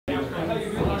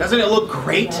Doesn't it look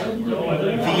great?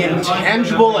 The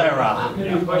Intangible Era. Wow,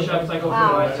 it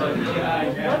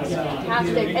looks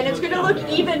fantastic. And it's going to look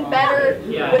even better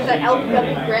with the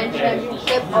LPW Grand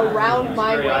Championship around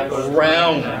my waist.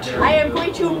 Around. I am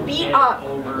going to beat up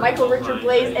Richard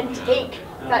Blais and take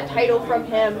that title from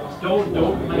him.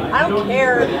 I don't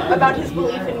care about his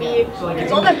belief in me.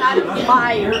 It's all that matters is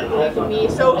my belief in me.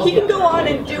 So he can go on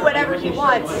and do whatever he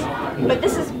wants, but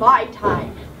this is my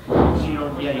time.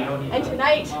 And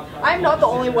tonight, I'm not the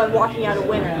only one walking out a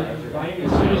winner.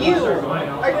 You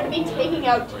are going to be taking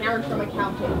out Taryn from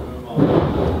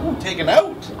accounting. Taken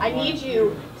out? I need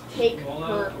you to take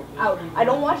her out. I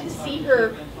don't want to see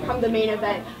her come the main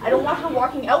event. I don't want her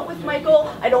walking out with Michael.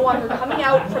 I don't want her coming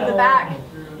out from the back.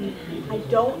 I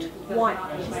don't want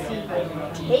to see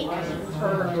her. Take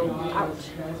her out.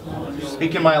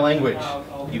 Speaking my language.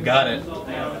 You got it.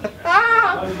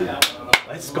 Ah!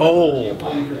 Let's go.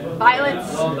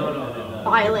 Violence.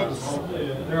 Violence.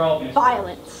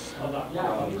 Violence.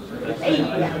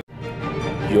 Hey.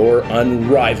 Your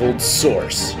unrivaled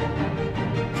source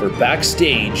for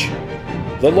backstage,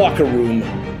 the locker room,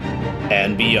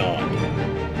 and beyond.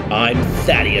 I'm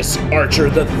Thaddeus Archer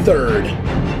III,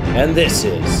 and this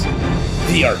is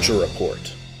The Archer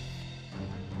Report.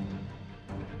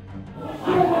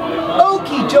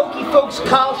 Okie dokie, folks,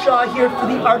 Kyle Shaw here for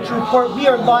the Archer Report. We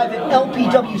are live at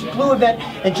LPW's Blue event,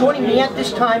 and joining me at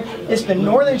this time is the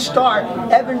Northern Star,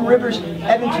 Evan Rivers.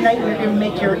 Evan, tonight you're going to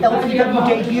make your LPW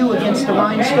debut against the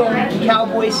Rhinestone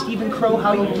Cowboy, Steven Crowe. How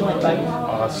are you doing,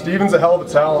 buddy? Steven's a hell of a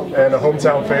talent and a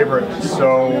hometown favorite,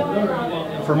 so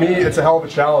for me it's a hell of a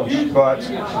challenge, but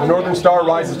the Northern Star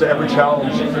rises to every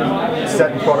challenge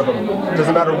set in front of him. It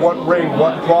doesn't matter what ring,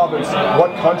 what province,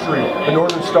 what country, the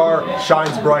Northern Star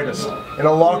shines brightest. In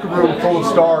a locker room full of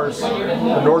stars,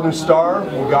 the Northern Star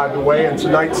will guide the way, and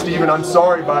tonight, Steven, I'm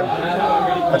sorry, bud.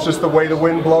 That's just the way the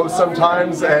wind blows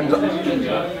sometimes, and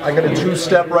I'm going to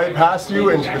two-step right past you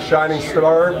into the shining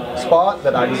star spot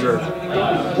that I deserve.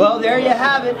 Well, there you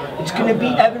have it. It's going to be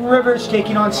Evan Rivers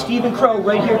taking on Steven Crowe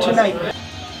right here tonight.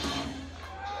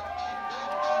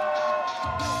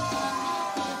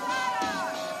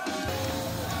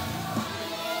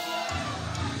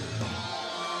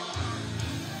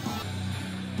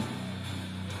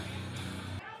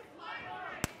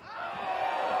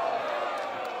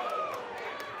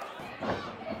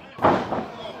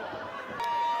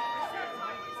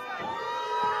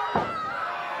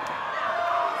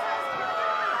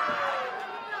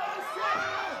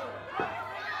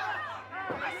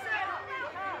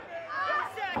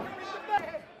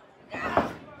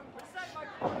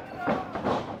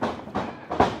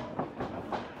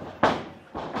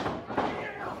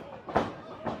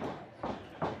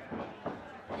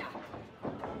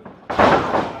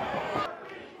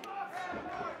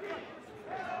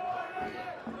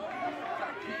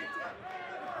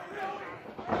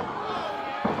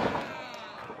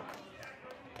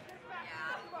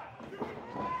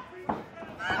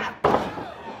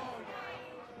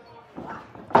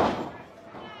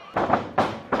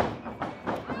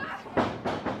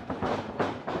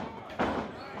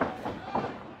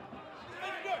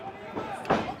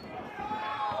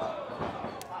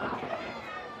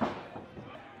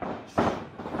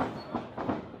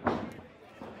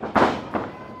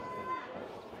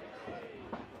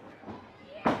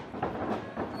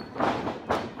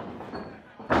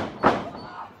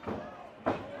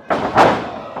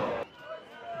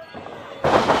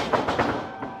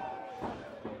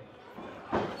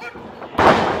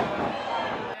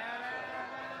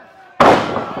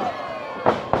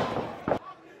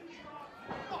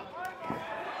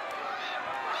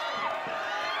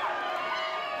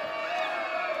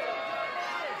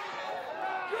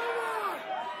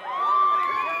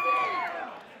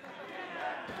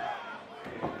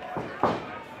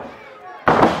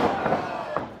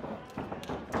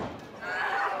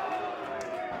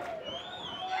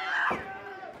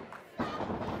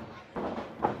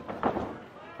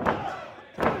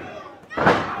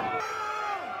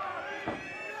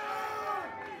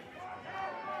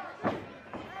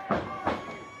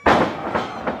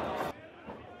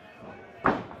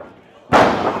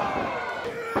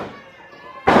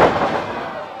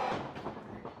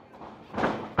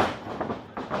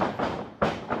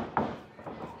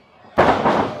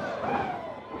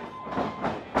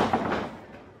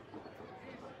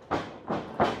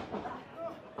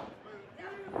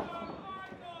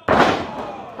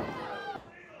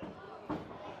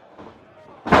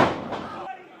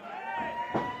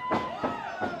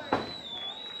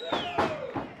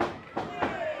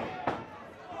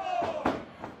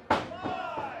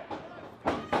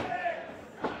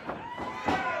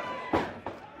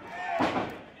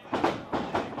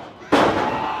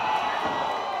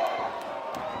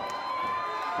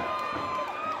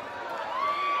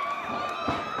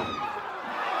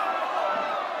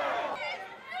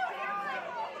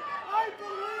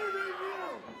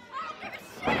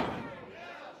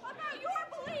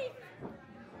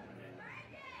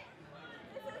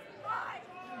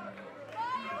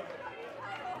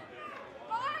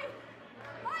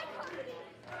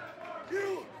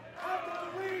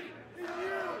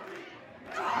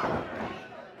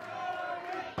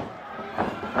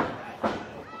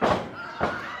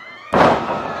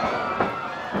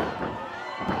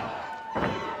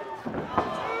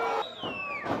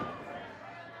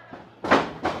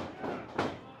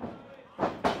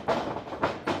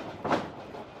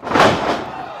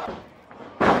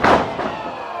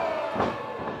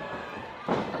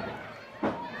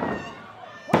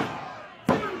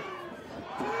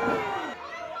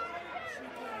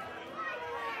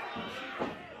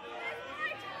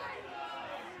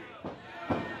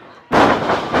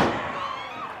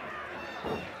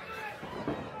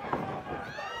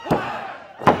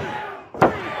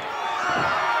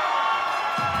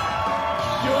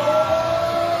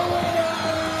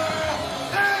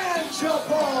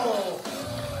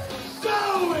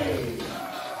 Zoe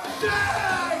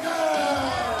Sager!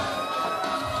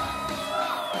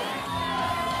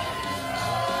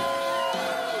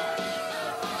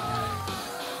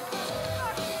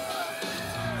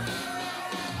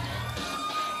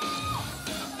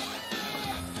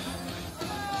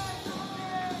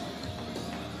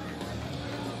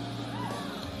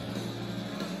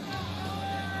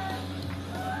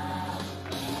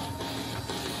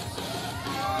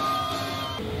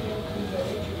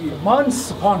 Months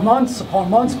upon months upon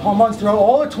months upon months throughout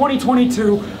all of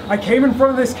 2022, I came in front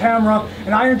of this camera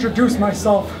and I introduced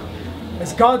myself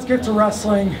as God's gift to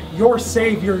wrestling, your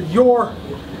savior, your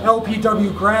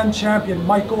LPW Grand Champion,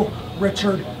 Michael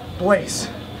Richard Blais,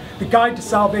 the guide to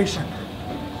salvation.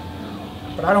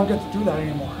 But I don't get to do that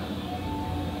anymore.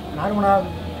 And I don't have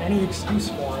any excuse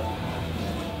for it.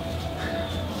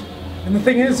 And the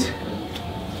thing is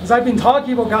I've been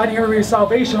talking about guiding everybody to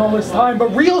salvation all this time,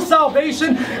 but real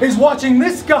salvation is watching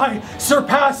this guy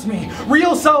surpass me.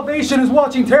 Real salvation is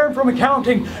watching Taryn from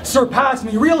accounting surpass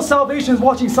me. Real salvation is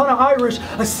watching Son of Irish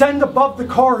ascend above the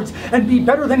cards and be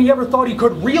better than he ever thought he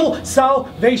could. Real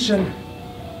salvation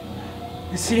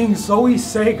is seeing Zoe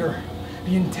Sager,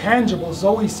 the intangible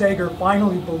Zoe Sager,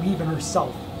 finally believe in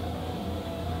herself.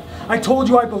 I told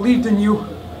you I believed in you,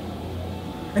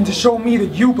 and to show me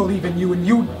that you believe in you, and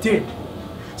you did.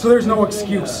 So there's no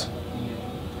excuse.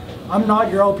 I'm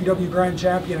not your LPW Grand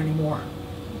Champion anymore.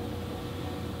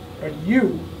 But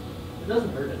you, it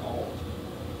doesn't hurt at all.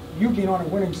 You've been on a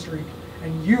winning streak,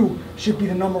 and you should be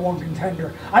the #1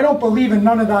 contender. I don't believe in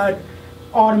none of that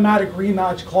automatic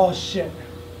rematch clause shit.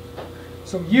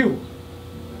 So you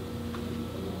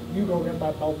go get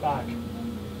that belt back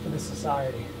for this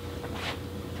society.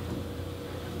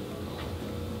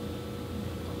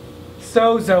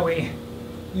 So, Zoe,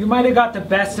 you might have got the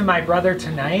best of my brother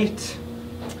tonight,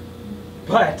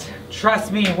 but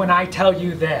trust me when I tell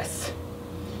you this.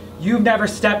 You've never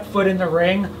stepped foot in the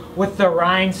ring with the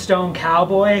Rhinestone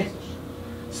Cowboy.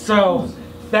 So,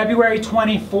 February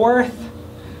 24th,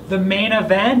 the main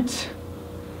event,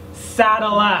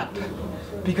 saddle up,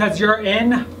 because you're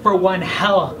in for one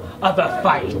hell of a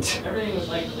fight.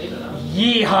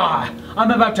 Yeehaw!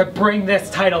 I'm about to bring this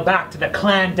title back to the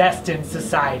Clandestine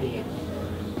Society.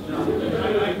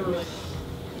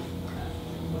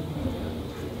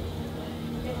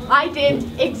 I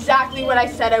did exactly what I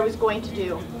said I was going to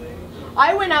do.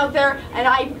 I went out there and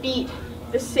I beat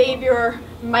the Saviour,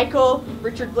 Michael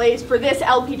Richard Blais, for this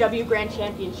LPW Grand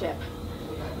Championship.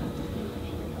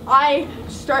 I'm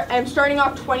starting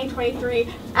off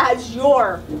 2023 as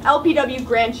your LPW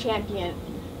Grand Champion.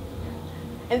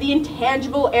 And the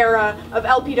intangible era of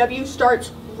LPW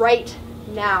starts right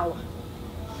now.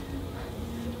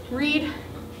 Reed,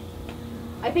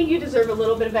 I think you deserve a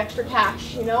little bit of extra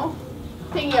cash, you know?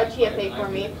 Taking out TFA for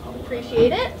me.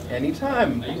 Appreciate it.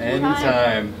 Anytime.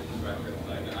 Anytime.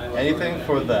 Anything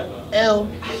for the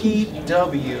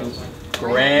LPW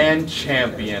Grand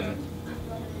Champion.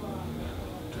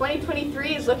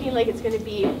 2023 is looking like it's going to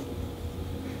be a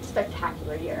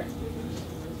spectacular year.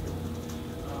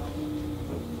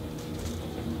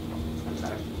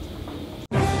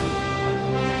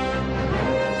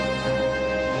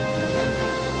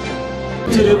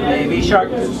 Baby shark,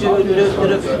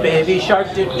 baby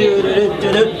shark,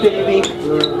 baby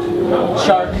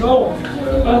shark.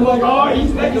 I'm like, oh,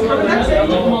 he's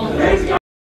next.